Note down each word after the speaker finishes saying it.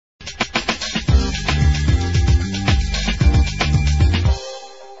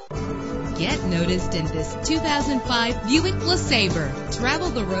noticed in this 2005 Buick LeSabre. Travel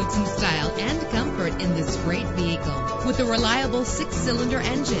the roads in style and comfort in this great vehicle with a reliable 6-cylinder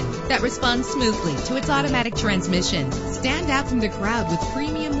engine that responds smoothly to its automatic transmission. Stand out from the crowd with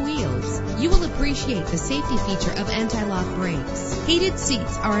premium wheels. You will appreciate the safety feature of anti-lock brakes. Heated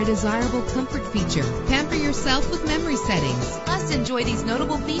seats are a desirable comfort feature. Pamper yourself with memory settings. Plus, enjoy these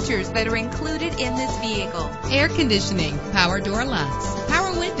notable features that are included in this vehicle: air conditioning, power door locks,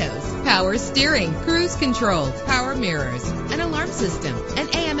 power windows, power steering, cruise control, power mirrors, an alarm system, an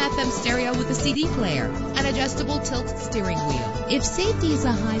AM/FM stereo with a CD player, an adjustable tilt steering wheel. If safety is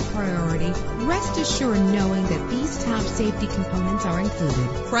a high priority, rest assured knowing that these top safety components are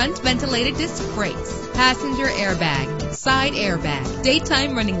included: front ventilated disc brakes, passenger airbag, side airbag,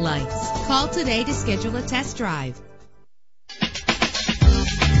 daytime running lights. Call today to schedule a test drive.